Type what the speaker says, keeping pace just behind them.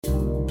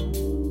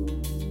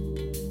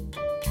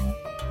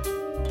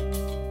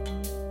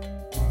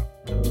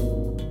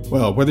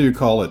Well, whether you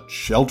call it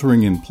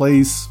sheltering in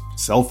place,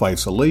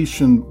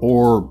 self-isolation,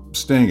 or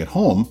staying at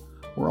home,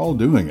 we're all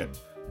doing it.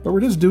 But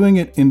we're just doing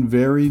it in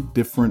very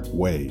different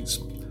ways.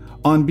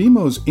 On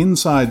BMO's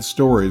Inside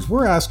Stories,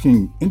 we're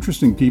asking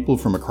interesting people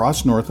from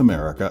across North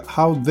America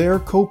how they're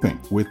coping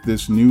with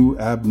this new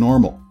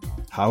abnormal.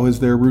 How has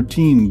their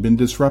routine been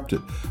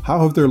disrupted?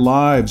 How have their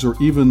lives or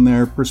even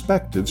their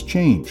perspectives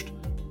changed?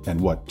 And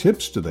what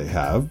tips do they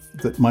have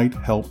that might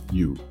help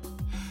you?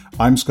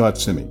 I'm Scott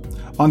Simi.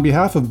 On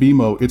behalf of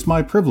BMO, it's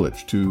my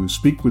privilege to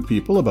speak with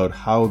people about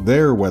how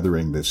they're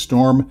weathering this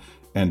storm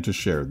and to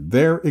share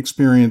their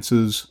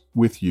experiences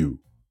with you.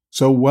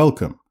 So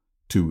welcome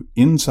to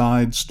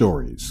Inside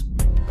Stories.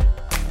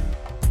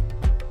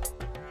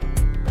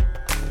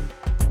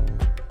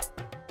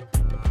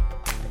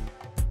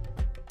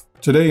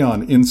 Today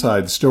on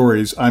Inside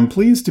Stories, I'm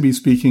pleased to be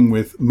speaking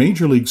with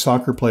Major League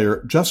Soccer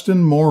player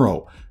Justin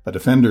Morrow, a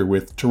defender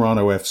with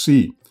Toronto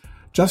FC.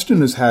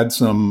 Justin has had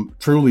some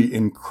truly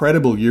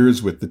incredible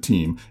years with the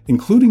team,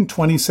 including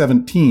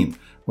 2017,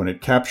 when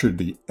it captured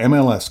the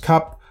MLS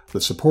Cup,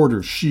 the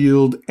Supporters'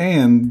 Shield,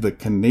 and the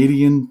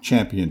Canadian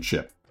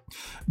Championship.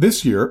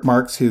 This year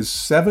marks his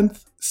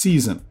 7th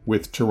season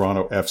with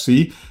Toronto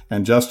FC,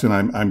 and Justin,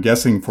 I'm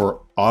guessing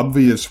for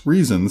obvious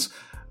reasons,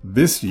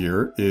 this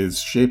year is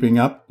shaping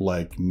up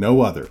like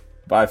no other.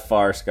 By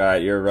far,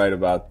 Scott, you're right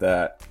about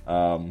that.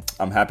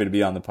 I'm happy to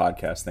be on the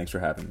podcast. Thanks for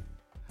having me.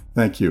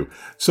 Thank you.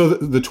 So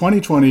the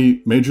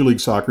 2020 Major League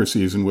Soccer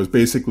season was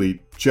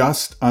basically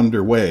just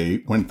underway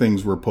when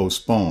things were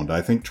postponed.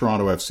 I think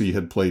Toronto FC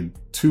had played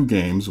 2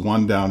 games,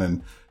 one down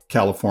in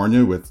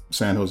California with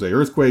San Jose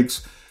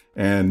Earthquakes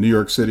and New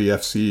York City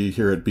FC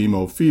here at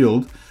BMO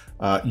Field.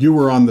 You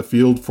were on the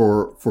field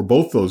for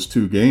both those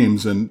 2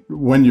 games. And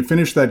when you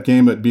finished that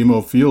game at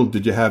BMO Field,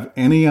 did you have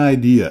any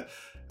idea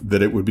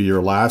that it would be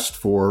your last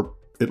for,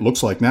 it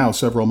looks like now,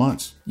 several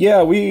months?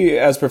 Yeah, we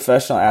as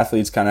professional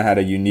athletes kind of had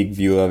a unique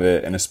view of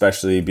it, and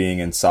especially being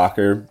in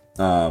soccer,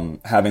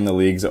 having the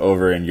leagues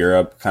over in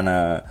Europe kind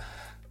of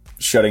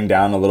shutting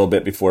down a little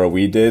bit before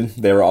we did.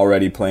 They were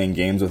already playing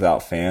games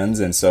without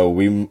fans, and so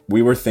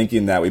we were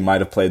thinking that we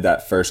might have played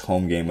that first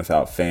home game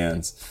without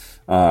fans.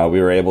 We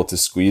were able to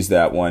squeeze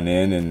that one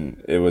in,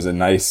 and it was a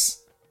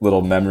nice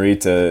little memory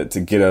to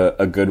get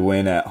a good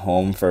win at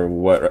home for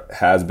what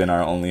has been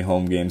our only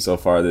home game so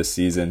far this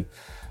season.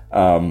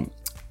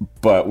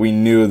 But we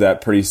knew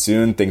that pretty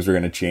soon things were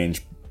going to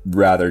change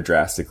rather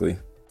drastically.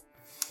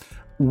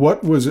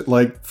 What was it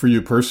like for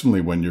you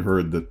personally when you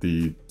heard that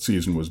the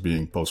season was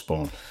being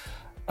postponed?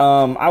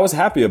 I was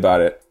happy about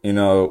it. You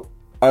know,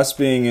 us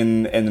being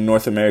in the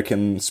North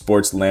American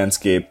sports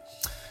landscape,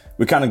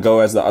 we kind of go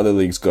as the other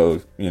leagues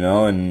go, you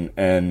know,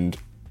 and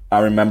I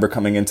remember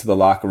coming into the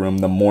locker room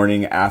the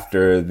morning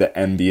after the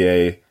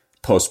NBA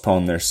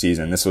postponed their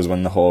season. This was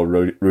when the whole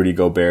Rudy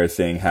Gobert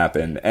thing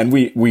happened. And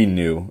we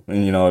knew,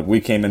 and, you know,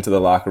 we came into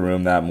the locker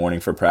room that morning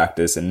for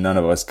practice and none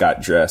of us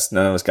got dressed.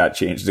 None of us got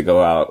changed to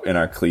go out in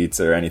our cleats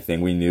or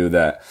anything. We knew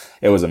that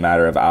it was a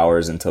matter of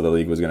hours until the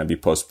league was going to be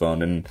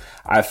postponed. And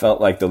I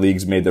felt like the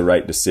leagues made the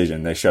right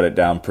decision. They shut it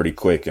down pretty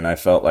quick. And I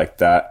felt like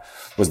that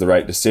was the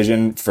right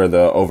decision for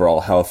the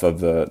overall health of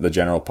the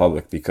general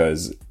public,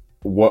 because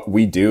what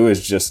we do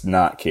is just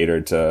not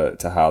catered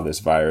to how this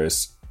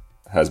virus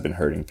has been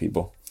hurting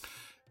people.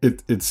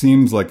 It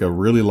seems like a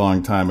really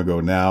long time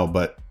ago now,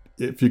 but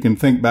if you can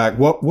think back,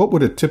 what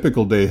would a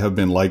typical day have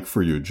been like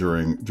for you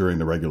during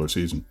the regular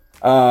season?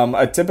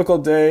 A typical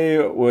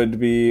day would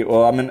be,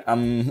 well,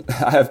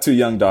 I have 2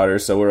 young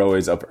daughters, so we're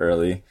always up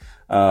early.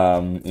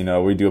 You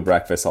know, we do a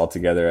breakfast all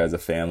together as a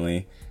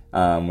family.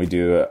 We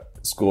do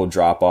school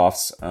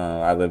drop-offs.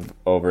 I live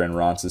over in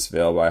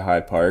Roncesvalles by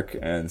High Park,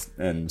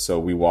 and so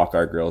we walk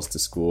our girls to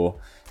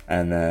school,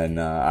 and then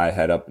I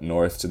head up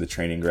north to the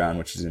training ground,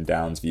 which is in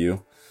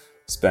Downsview.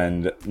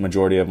 Spend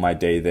majority of my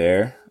day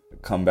there,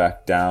 come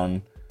back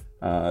down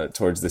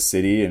towards the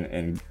city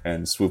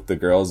and swoop the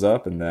girls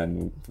up, and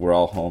then we're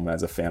all home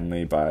as a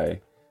family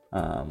by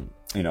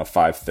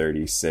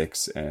 5:30,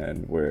 6,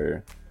 and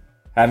we're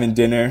having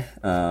dinner,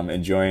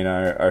 enjoying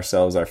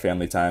ourselves, our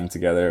family time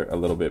together a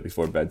little bit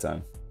before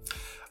bedtime.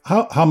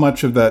 How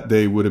much of that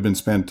day would have been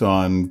spent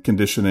on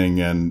conditioning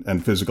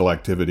and physical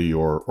activity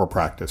or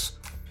practice?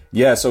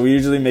 Yeah, so we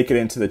usually make it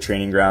into the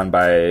training ground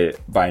by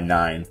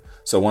 9.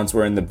 So once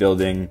we're in the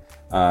building,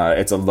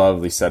 it's a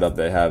lovely setup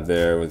they have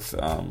there with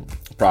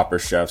proper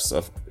chefs,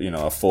 a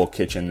full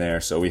kitchen there.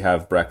 So we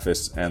have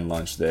breakfast and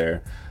lunch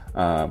there.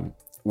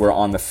 We're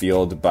on the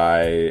field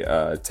by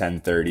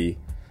 10:30,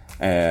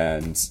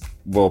 and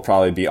we'll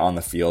probably be on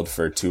the field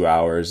for 2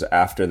 hours.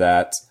 After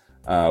that,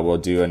 we'll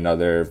do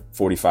another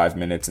 45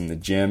 minutes in the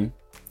gym.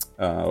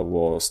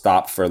 We'll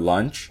stop for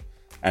lunch,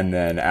 and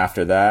then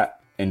after that,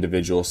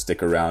 individuals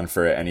stick around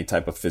for any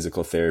type of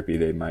physical therapy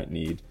they might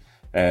need.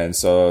 And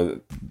so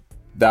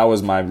that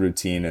was my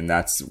routine, and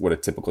that's what a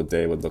typical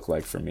day would look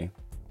like for me.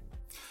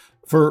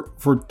 For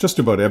just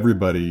about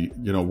everybody,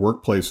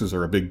 workplaces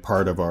are a big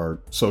part of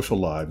our social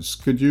lives.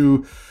 Could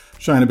you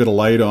shine a bit of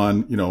light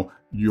on,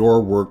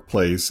 your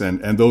workplace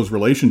and those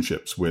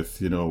relationships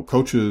with,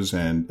 coaches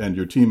and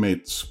your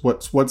teammates.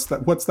 What's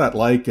that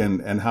like,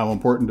 and how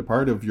important a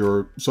part of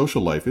your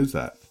social life is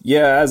that?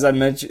 Yeah, as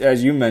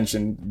you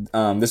mentioned,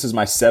 this is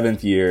my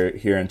 7th year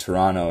here in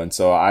Toronto, and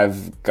so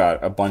I've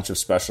got a bunch of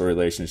special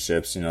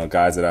relationships.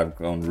 Guys that I've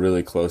grown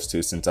really close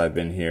to since I've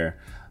been here.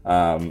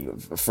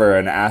 For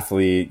an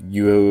athlete,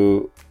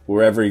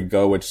 wherever you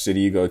go, which city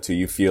you go to,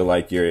 you feel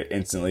like you're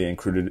instantly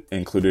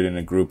included in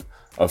a group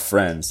of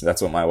friends.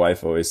 That's what my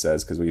wife always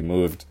says, because we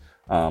moved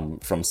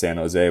from San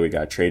Jose, we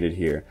got traded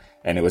here,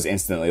 and it was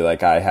instantly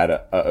like I had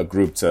a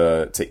group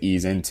to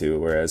ease into,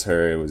 whereas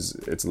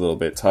it's a little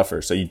bit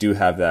tougher. So you do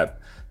have that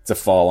to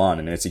fall on,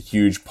 and it's a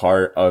huge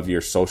part of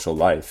your social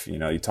life.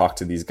 You talk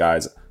to these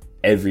guys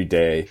every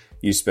day.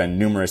 You spend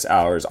numerous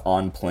hours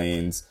on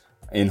planes,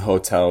 in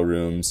hotel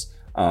rooms,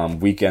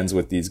 weekends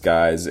with these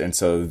guys, and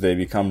so they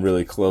become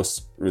really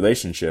close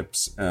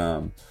relationships.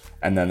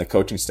 And then the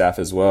coaching staff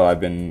as well.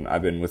 I've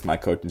been with my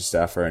coaching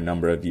staff for a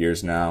number of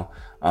years now.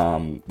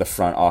 The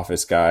front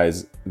office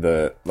guys,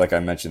 like I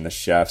mentioned, the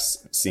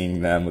chefs,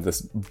 seeing them with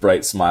this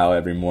bright smile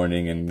every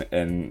morning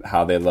and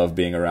how they love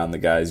being around the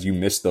guys. You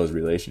miss those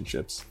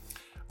relationships.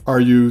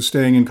 Are you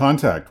staying in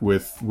contact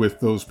with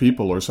those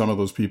people, or some of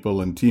those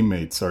people and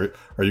teammates? Are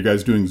you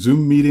guys doing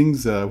Zoom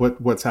meetings?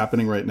 What's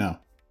happening right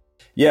now?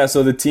 Yeah,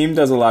 so the team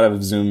does a lot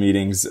of Zoom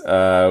meetings.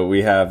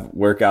 We have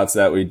workouts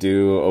that we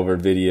do over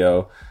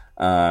video.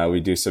 We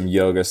do some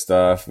yoga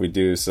stuff. We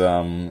do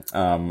some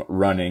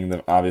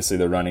running. Obviously,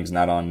 the running's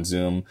not on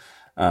Zoom.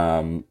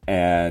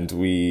 And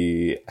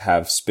we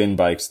have spin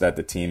bikes that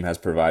the team has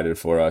provided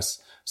for us,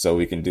 so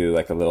we can do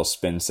like a little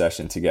spin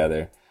session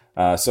together.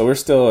 So we're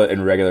still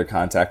in regular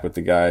contact with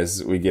the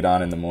guys. We get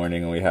on in the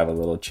morning and we have a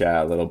little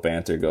chat, a little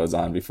banter goes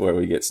on before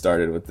we get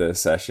started with the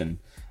session.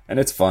 And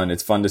it's fun.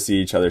 It's fun to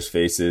see each other's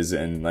faces.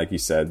 And like you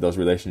said, those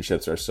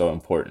relationships are so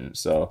important.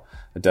 So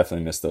I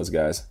definitely miss those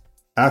guys.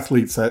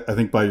 Athletes, I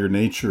think by your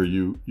nature,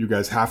 you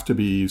guys have to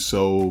be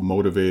so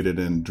motivated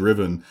and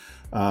driven.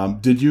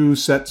 Did you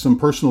set some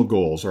personal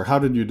goals, or how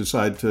did you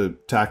decide to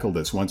tackle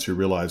this once you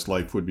realized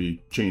life would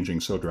be changing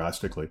so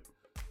drastically?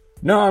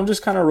 No, I'm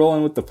just kind of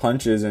rolling with the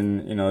punches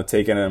and,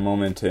 taking a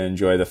moment to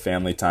enjoy the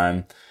family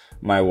time.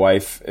 My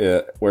wife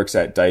works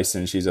at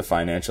Dyson. She's a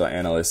financial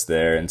analyst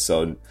there. And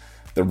so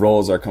the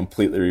roles are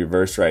completely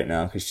reversed right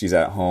now because she's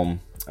at home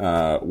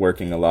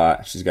working a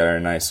lot. She's got her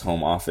nice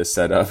home office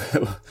set up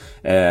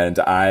and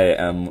I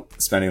am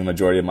spending the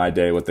majority of my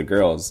day with the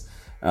girls.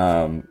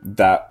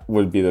 That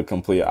would be the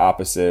complete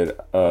opposite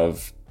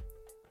of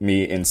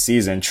me in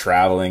season,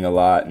 traveling a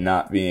lot,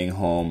 not being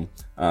home,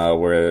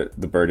 where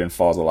the burden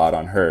falls a lot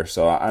on her.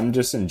 So I'm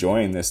just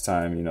enjoying this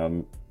time,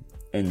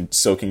 and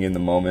soaking in the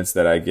moments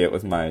that I get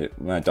with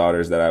my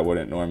daughters that I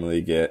wouldn't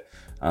normally get,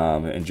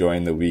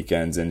 enjoying the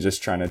weekends and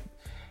just trying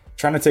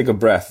to take a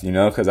breath,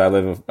 because I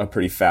live a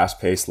pretty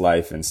fast-paced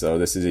life, and so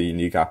this is a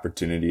unique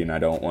opportunity, and I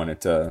don't want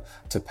it to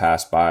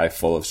pass by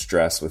full of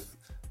stress with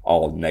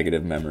all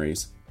negative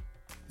memories.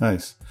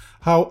 Nice.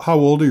 How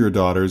old are your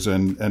daughters,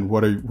 and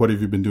what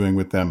have you been doing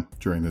with them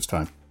during this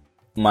time?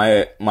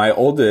 My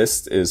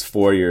oldest is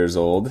 4 years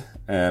old,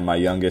 and my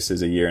youngest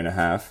is 1.5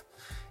 years,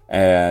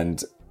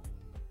 and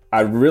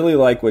I really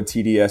like what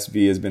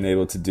TDSB has been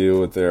able to do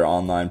with their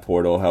online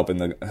portal,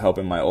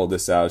 helping my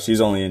oldest out.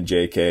 She's only in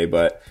JK,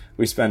 but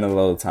we spend a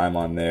little time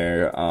on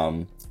there.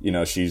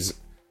 She's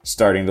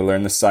starting to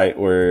learn the sight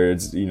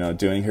words,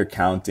 doing her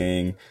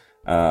counting,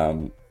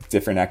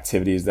 different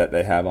activities that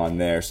they have on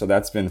there. So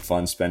that's been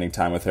fun, spending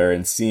time with her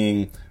and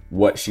seeing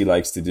what she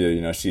likes to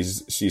do.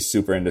 She's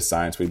super into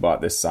science. We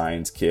bought this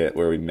science kit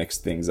where we mix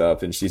things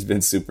up, and she's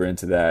been super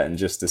into that. And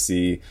just to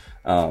see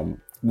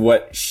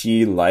what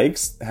she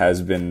likes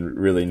has been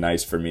really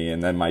nice for me.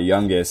 And then my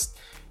youngest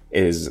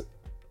is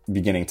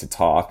beginning to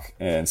talk,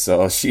 and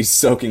so she's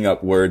soaking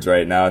up words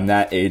right now, and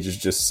that age is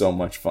just so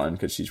much fun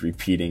because she's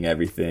repeating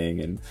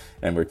everything,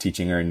 and we're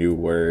teaching her new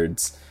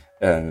words,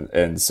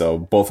 and so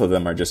both of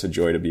them are just a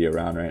joy to be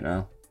around right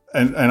now.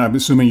 And I'm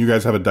assuming you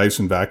guys have a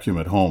Dyson vacuum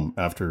at home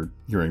after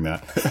hearing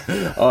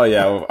that. Oh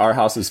yeah, our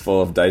house is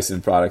full of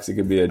Dyson products. It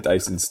could be a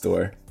Dyson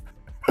store.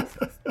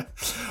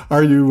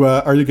 Are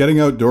you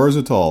getting outdoors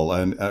at all?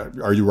 And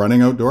are you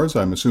running outdoors?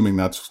 I'm assuming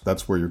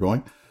that's where you're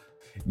going.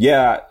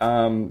 Yeah,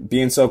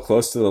 being so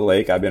close to the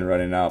lake, I've been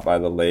running out by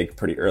the lake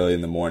pretty early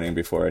in the morning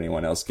before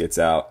anyone else gets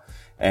out.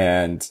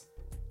 And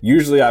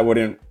usually I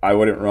wouldn't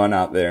run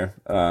out there.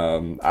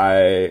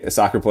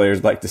 Soccer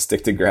players like to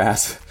stick to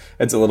grass.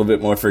 It's a little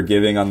bit more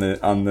forgiving on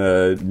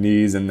the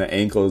knees and the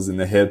ankles and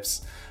the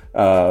hips.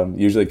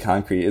 Usually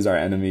concrete is our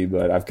enemy,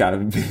 but I've kind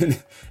of been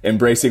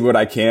embracing what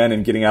I can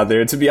and getting out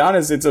there. To be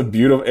honest, it's a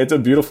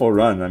beautiful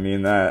run. I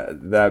mean,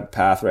 that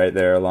path right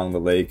there along the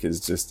lake is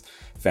just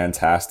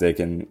fantastic.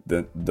 And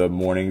the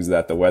mornings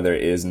that the weather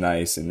is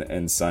nice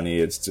and sunny,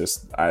 it's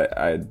just,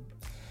 I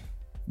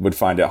would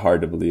find it hard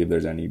to believe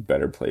there's any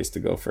better place to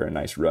go for a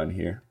nice run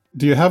here.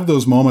 Do you have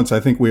those moments,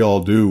 I think we all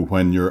do,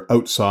 when you're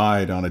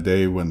outside on a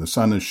day when the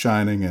sun is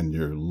shining and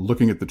you're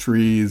looking at the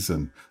trees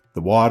and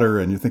the water,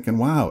 and you're thinking,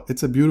 wow,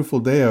 it's a beautiful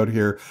day out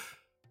here,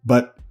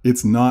 but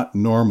it's not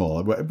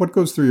normal. What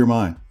goes through your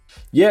mind?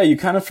 Yeah, you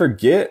kind of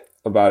forget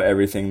about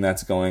everything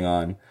that's going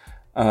on.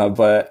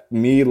 But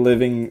me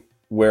living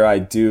where I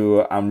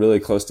do, I'm really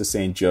close to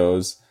St.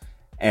 Joe's.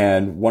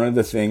 And one of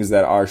the things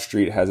that our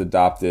street has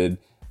adopted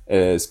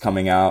is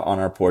coming out on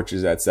our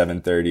porches at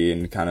 7:30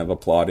 and kind of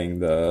applauding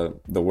the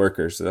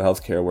workers, the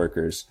healthcare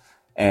workers.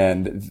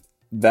 And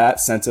that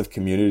sense of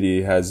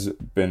community has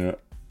been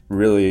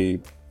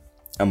really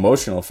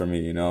emotional for me.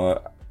 You know,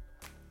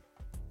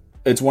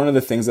 it's one of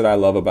the things that I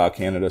love about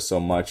Canada so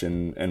much,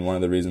 and one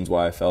of the reasons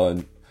why I fell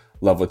in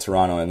love with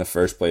Toronto in the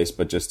first place.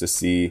 But just to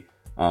see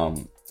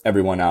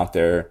everyone out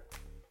there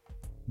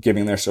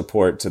giving their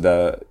support to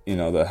the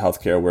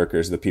healthcare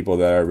workers, the people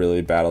that are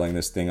really battling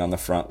this thing on the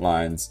front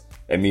lines,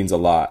 it means a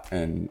lot.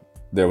 And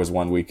there was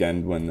one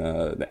weekend when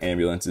the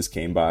ambulances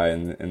came by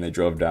and they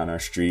drove down our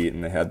street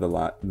and they had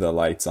the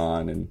lights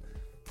on and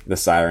the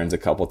sirens a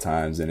couple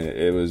times, and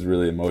it was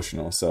really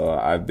emotional. So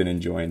I've been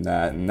enjoying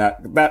that, and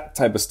that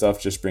type of stuff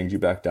just brings you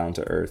back down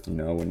to earth. You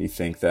know, when you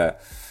think that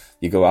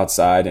you go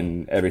outside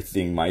and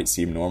everything might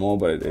seem normal,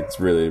 but it's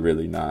really,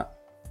 really not.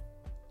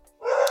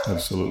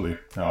 Absolutely.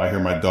 Now I hear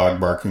my dog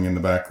barking in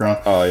the background.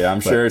 Oh yeah,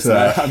 I'm sure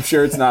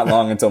it's not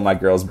long until my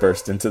girls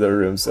burst into the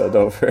room, so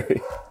don't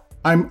worry.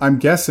 I'm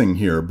guessing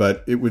here,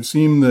 but it would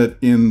seem that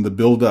in the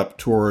build-up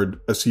toward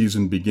a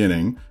season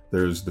beginning,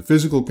 there's the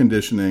physical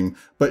conditioning,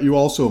 but you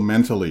also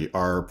mentally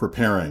are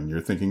preparing.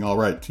 You're thinking, all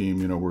right,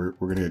 team, you know, we're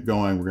going to get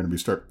going. We're going to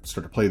start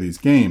to play these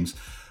games.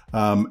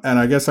 And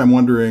I guess I'm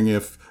wondering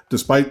if,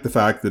 despite the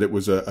fact that it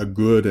was a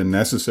good and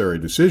necessary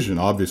decision,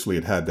 obviously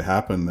it had to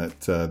happen that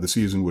the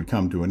season would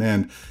come to an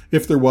end,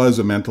 if there was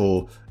a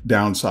mental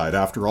downside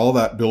after all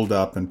that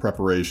build-up and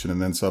preparation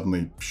and then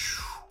suddenly...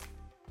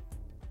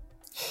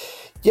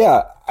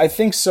 Yeah, I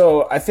think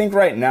so. I think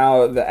right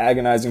now the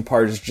agonizing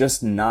part is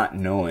just not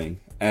knowing.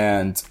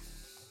 And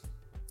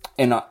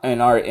in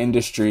our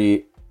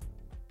industry,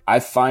 I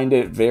find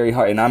it very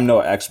hard, and I'm no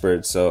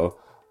expert, so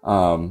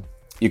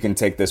you can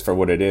take this for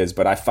what it is,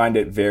 but I find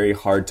it very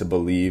hard to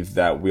believe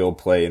that we'll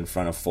play in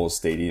front of full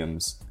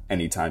stadiums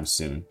anytime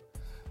soon.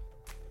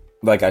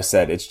 Like I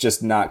said, it's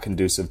just not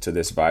conducive to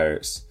this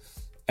virus.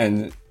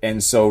 And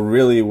so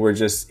really we're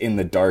just in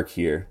the dark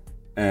here.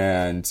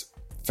 And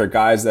for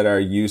guys that are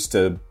used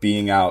to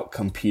being out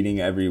competing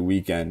every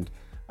weekend,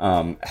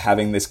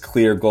 having this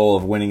clear goal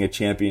of winning a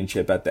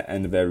championship at the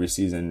end of every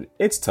season,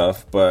 it's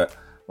tough. But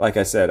like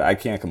I said, I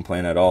can't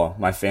complain at all.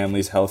 My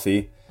family's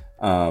healthy.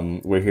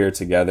 We're here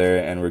together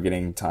and we're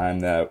getting time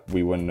that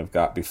we wouldn't have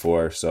got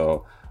before.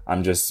 So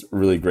I'm just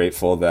really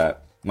grateful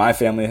that my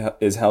family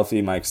is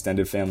healthy. My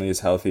extended family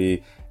is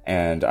healthy.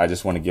 And I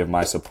just want to give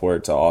my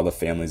support to all the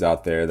families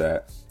out there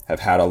that have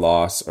had a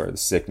loss or the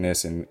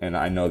sickness. And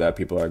I know that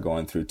people are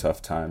going through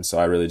tough times. So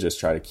I really just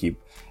try to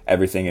keep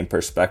everything in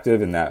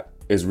perspective. And that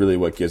is really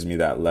what gives me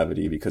that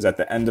levity, because at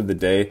the end of the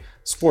day,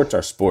 sports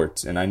are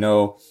sports. And I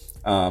know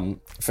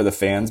for the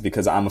fans,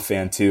 because I'm a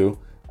fan too,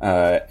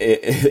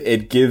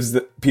 it gives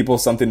people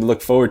something to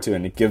look forward to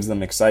and it gives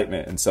them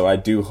excitement. And so I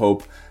do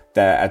hope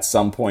that at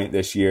some point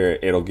this year,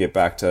 it'll get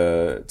back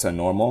to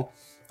normal.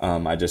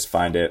 I just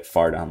find it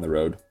far down the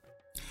road.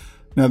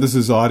 Now, this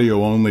is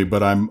audio only,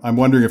 but I'm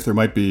wondering if there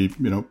might be,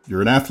 you know,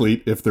 you're an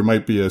athlete, if there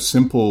might be a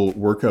simple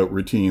workout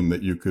routine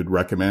that you could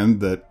recommend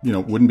that, you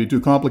know, wouldn't be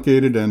too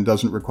complicated and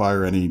doesn't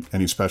require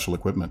any special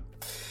equipment.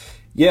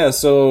 Yeah,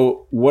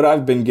 so what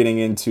I've been getting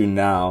into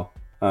now,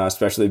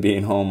 especially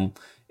being home,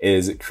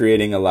 is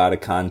creating a lot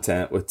of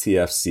content with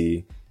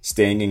TFC,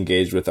 staying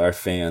engaged with our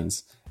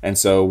fans. And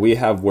so we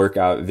have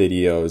workout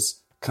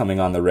videos coming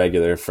on the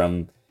regular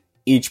from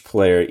each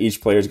player. Each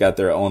player's got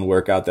their own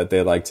workout that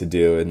they like to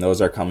do, and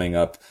those are coming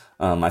up.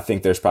 I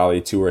think there's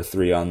probably 2 or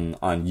 3 on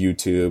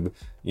YouTube,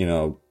 you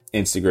know,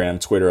 Instagram,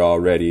 Twitter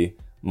already.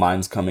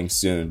 Mine's coming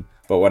soon.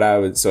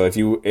 But so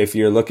if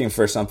you're looking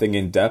for something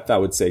in depth, I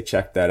would say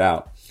check that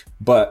out.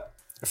 But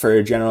for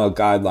a general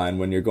guideline,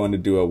 when you're going to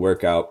do a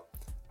workout,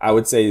 I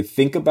would say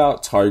think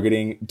about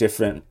targeting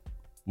different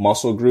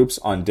muscle groups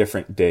on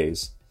different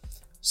days.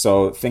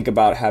 So think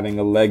about having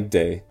a leg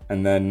day,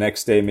 and then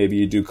next day maybe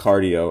you do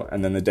cardio,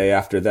 and then the day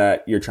after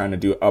that you're trying to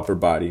do upper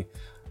body.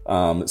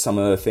 Some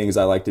of the things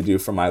I like to do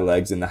for my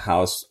legs in the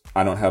house,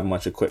 I don't have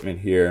much equipment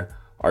here,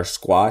 are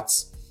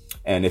squats.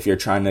 And if you're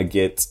trying to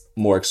get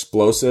more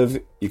explosive,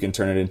 you can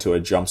turn it into a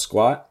jump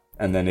squat.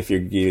 And then if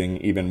you're getting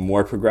even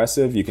more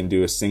progressive, you can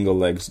do a single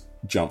leg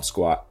jump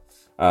squat.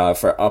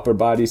 For upper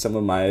body, some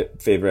of my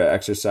favorite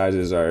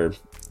exercises are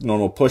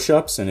normal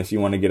push-ups. And if you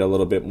want to get a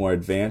little bit more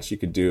advanced, you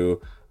could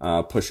do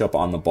push-up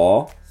on the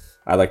ball.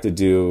 I like to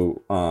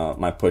do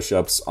my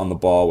push-ups on the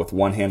ball with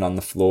one hand on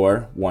the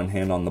floor, one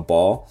hand on the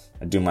ball.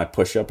 I do my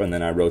push-up and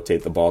then I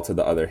rotate the ball to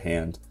the other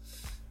hand.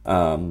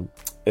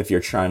 If you're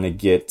trying to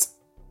get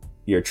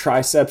your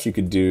triceps, you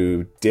could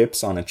do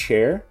dips on a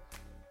chair.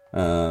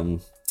 I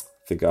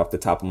think off the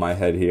top of my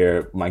head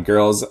here, my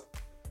girls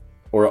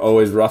were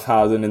always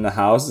roughhousing in the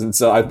house, and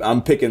so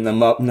I'm picking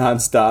them up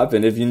nonstop.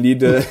 And if you need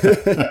to,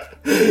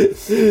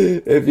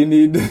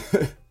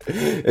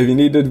 If you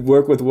need to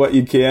work with what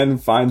you can,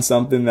 find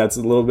something that's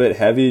a little bit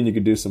heavy and you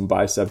can do some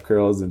bicep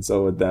curls. And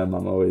so with them,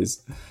 I'm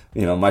always,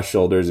 my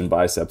shoulders and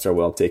biceps are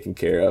well taken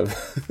care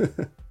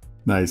of.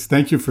 Nice.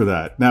 Thank you for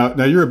that.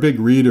 Now you're a big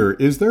reader.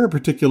 Is there a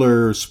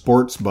particular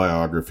sports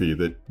biography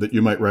that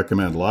you might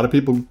recommend? A lot of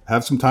people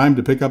have some time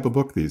to pick up a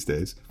book these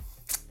days.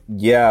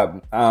 Yeah.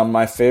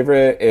 My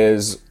favorite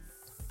is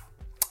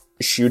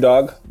Shoe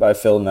Dog by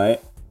Phil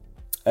Knight.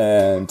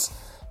 And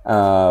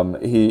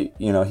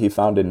he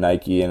founded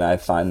Nike, and I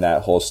find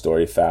that whole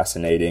story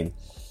fascinating.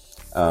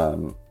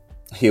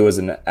 He was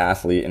an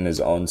athlete in his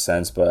own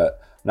sense, but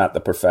not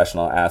the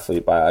professional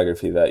athlete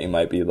biography that you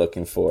might be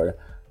looking for.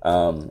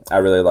 I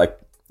really like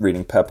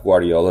reading Pep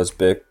Guardiola's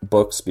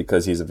books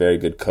because he's a very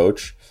good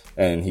coach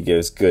and he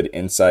gives good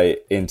insight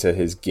into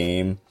his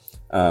game,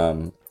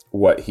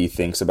 what he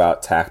thinks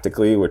about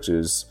tactically, which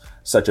is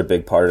such a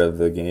big part of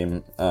the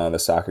game, the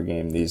soccer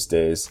game these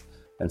days.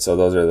 And so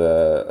those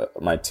are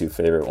my two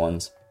favorite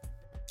ones.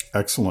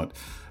 Excellent.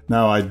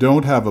 Now, I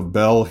don't have a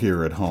bell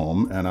here at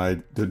home, and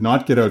I did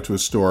not get out to a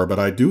store, but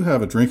I do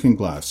have a drinking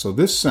glass. So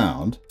this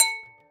sound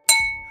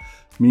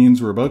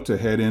means we're about to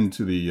head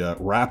into the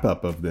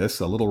wrap-up of this,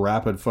 a little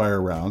rapid-fire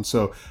round.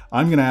 So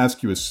I'm going to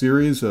ask you a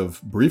series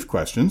of brief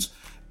questions,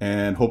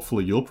 and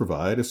hopefully you'll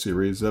provide a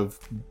series of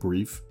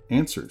brief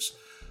answers.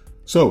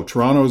 So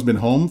Toronto has been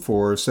home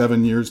for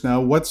 7 years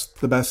now. What's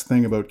the best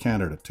thing about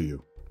Canada to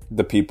you?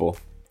 The people.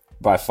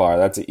 By far.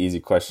 That's an easy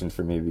question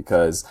for me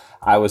because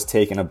I was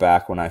taken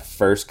aback when I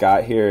first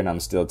got here, and I'm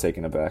still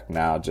taken aback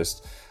now.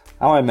 Just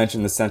how I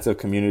mentioned the sense of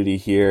community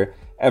here.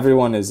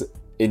 Everyone is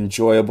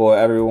enjoyable.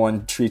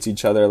 Everyone treats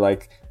each other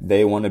like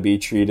they want to be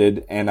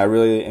treated. And I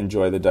really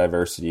enjoy the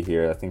diversity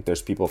here. I think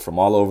there's people from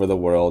all over the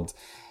world,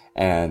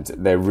 and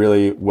they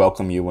really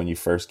welcome you when you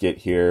first get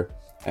here.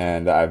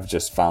 And I've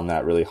just found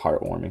that really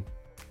heartwarming.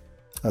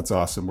 That's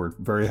awesome. We're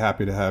very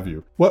happy to have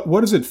you.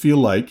 What does it feel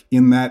like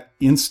in that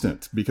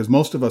instant? Because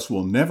most of us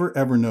will never,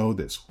 ever know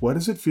this. What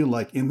does it feel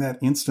like in that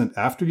instant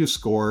after you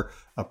score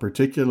a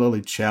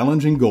particularly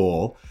challenging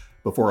goal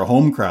before a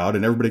home crowd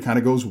and everybody kind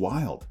of goes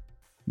wild?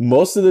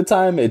 Most of the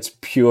time, it's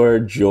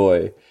pure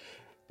joy.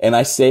 And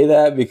I say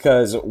that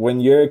because when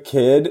you're a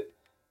kid,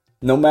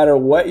 no matter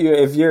what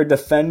if you're a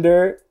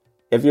defender,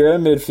 if you're a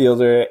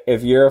midfielder,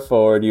 if you're a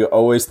forward, you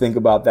always think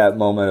about that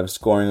moment of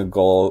scoring a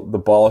goal, the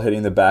ball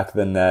hitting the back of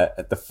the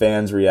net, the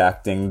fans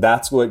reacting.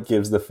 That's what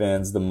gives the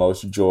fans the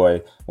most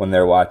joy when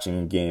they're watching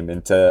a game.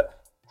 And to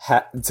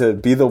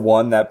be the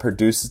one that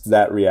produces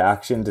that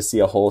reaction, to see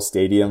a whole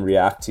stadium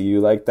react to you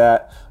like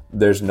that,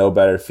 there's no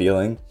better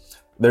feeling.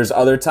 There's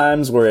other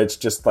times where it's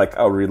just like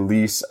a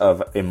release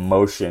of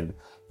emotion.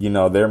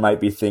 There might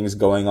be things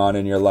going on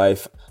in your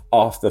life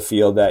off the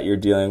field that you're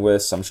dealing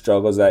with, some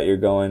struggles that you're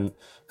going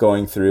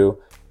through,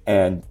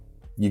 and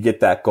you get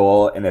that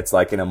goal and it's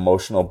like an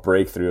emotional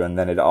breakthrough, and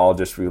then it all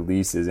just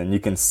releases, and you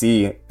can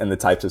see in the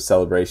types of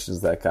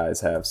celebrations that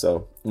guys have.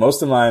 So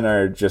most of mine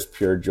are just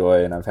pure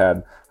joy, and I've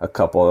had a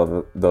couple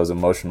of those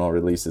emotional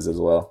releases as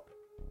well.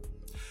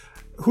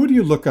 Who do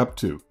you look up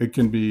to? It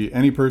can be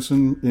any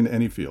person in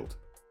any field.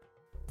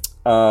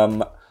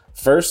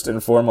 First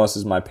and foremost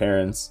is my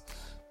parents,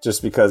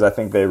 just because I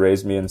think they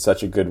raised me in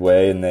such a good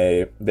way, and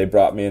they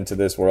brought me into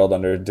this world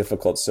under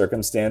difficult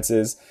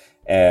circumstances,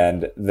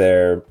 and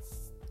their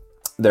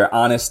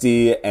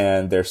honesty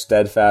and their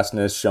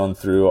steadfastness shone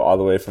through all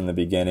the way from the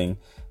beginning.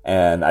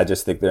 And I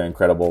just think they're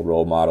incredible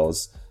role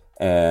models,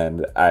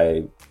 and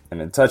I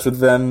am in touch with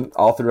them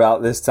all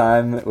throughout this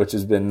time, which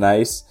has been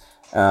nice.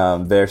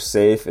 They're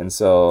safe, and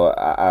so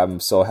I'm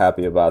so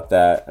happy about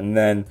that. And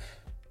then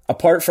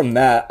apart from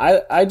that,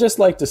 I just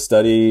like to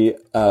study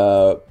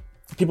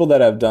people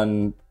that have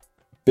done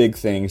big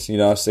things,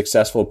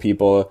 successful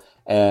people.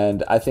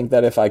 And I think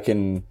that if I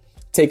can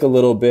take a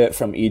little bit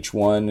from each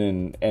one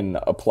and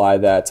apply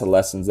that to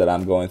lessons that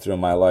I'm going through in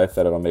my life,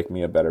 that it'll make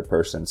me a better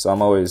person. So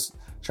I'm always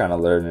trying to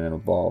learn and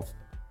evolve.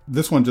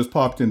 This one just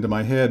popped into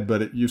my head,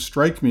 but you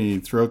strike me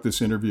throughout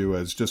this interview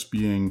as just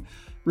being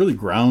really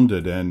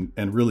grounded and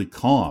really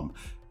calm.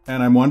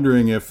 And I'm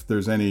wondering if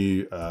there's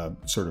any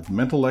sort of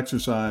mental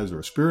exercise or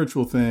a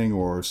spiritual thing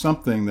or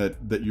something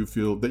that you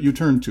feel that you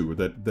turn to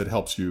that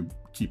helps you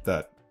keep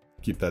that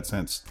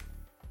sense.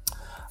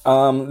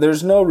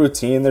 There's no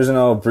routine. There's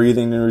no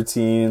breathing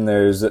routine.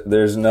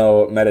 There's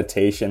no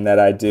meditation that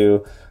I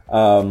do.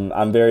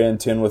 I'm very in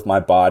tune with my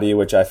body,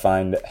 which I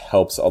find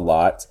helps a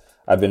lot.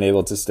 I've been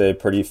able to stay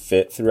pretty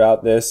fit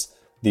throughout this.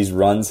 These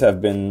runs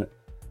have been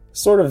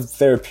sort of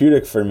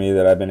therapeutic for me,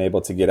 that I've been able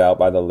to get out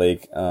by the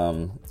lake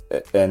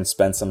and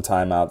spend some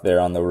time out there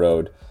on the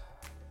road.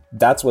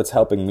 That's what's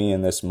helping me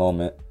in this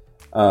moment.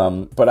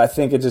 But I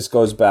think it just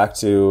goes back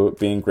to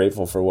being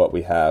grateful for what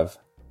we have,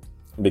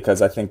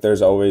 because I think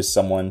there's always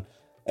someone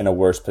in a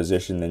worse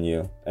position than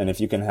you. And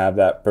if you can have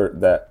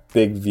that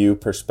big view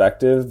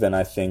perspective, then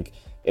I think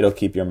it'll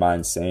keep your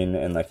mind sane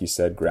and, like you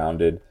said,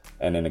 grounded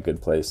and in a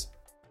good place.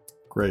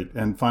 Great.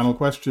 And final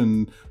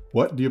question,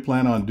 what do you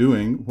plan on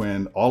doing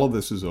when all of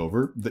this is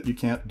over that you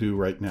can't do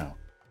right now?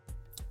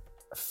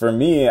 For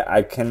me,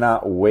 I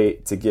cannot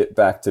wait to get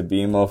back to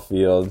BMO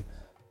Field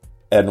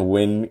and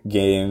win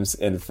games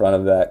in front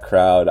of that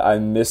crowd. I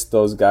miss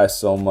those guys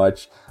so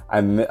much.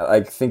 I'm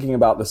like thinking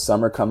about the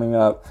summer coming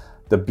up,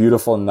 the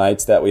beautiful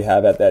nights that we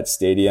have at that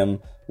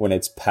stadium when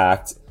it's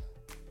packed.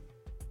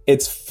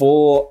 It's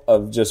full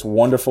of just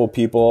wonderful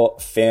people,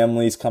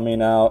 families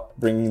coming out,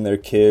 bringing their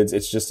kids.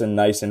 It's just a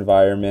nice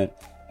environment,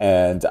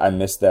 and I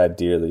miss that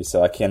dearly.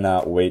 So I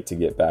cannot wait to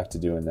get back to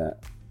doing that.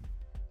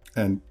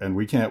 And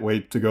we can't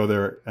wait to go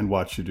there and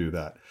watch you do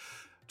that.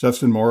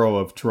 Justin Morrow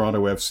of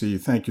Toronto FC,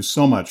 thank you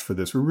so much for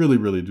this. We really,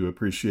 really do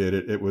appreciate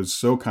it. It was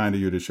so kind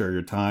of you to share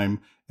your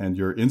time and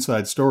your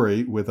inside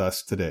story with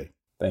us today.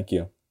 Thank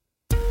you.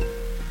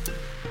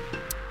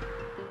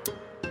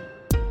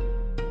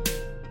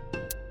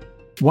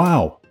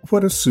 Wow,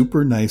 what a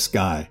super nice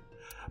guy.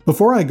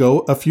 Before I go,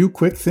 a few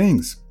quick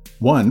things.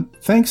 1,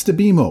 thanks to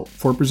BMO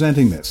for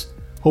presenting this.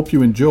 Hope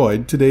you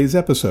enjoyed today's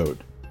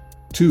episode.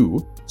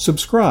 2,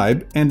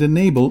 subscribe and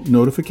enable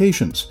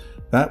notifications.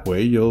 That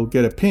way you'll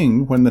get a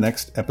ping when the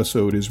next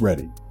episode is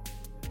ready.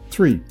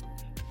 3,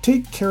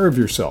 take care of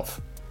yourself.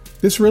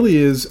 This really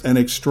is an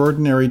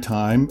extraordinary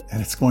time,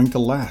 and it's going to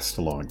last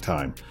a long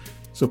time.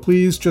 So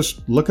please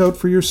just look out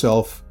for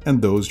yourself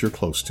and those you're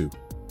close to.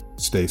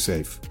 Stay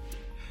safe.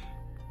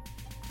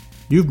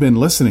 You've been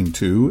listening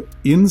to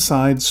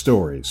Inside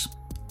Stories.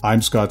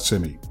 I'm Scott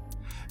Simmy.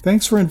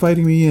 Thanks for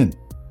inviting me in.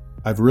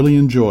 I've really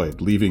enjoyed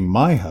leaving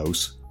my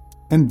house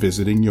and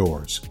visiting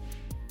yours.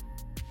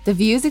 The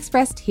views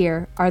expressed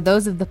here are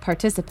those of the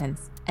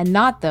participants and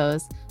not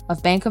those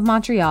of Bank of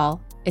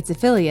Montreal, its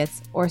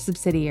affiliates, or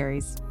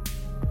subsidiaries.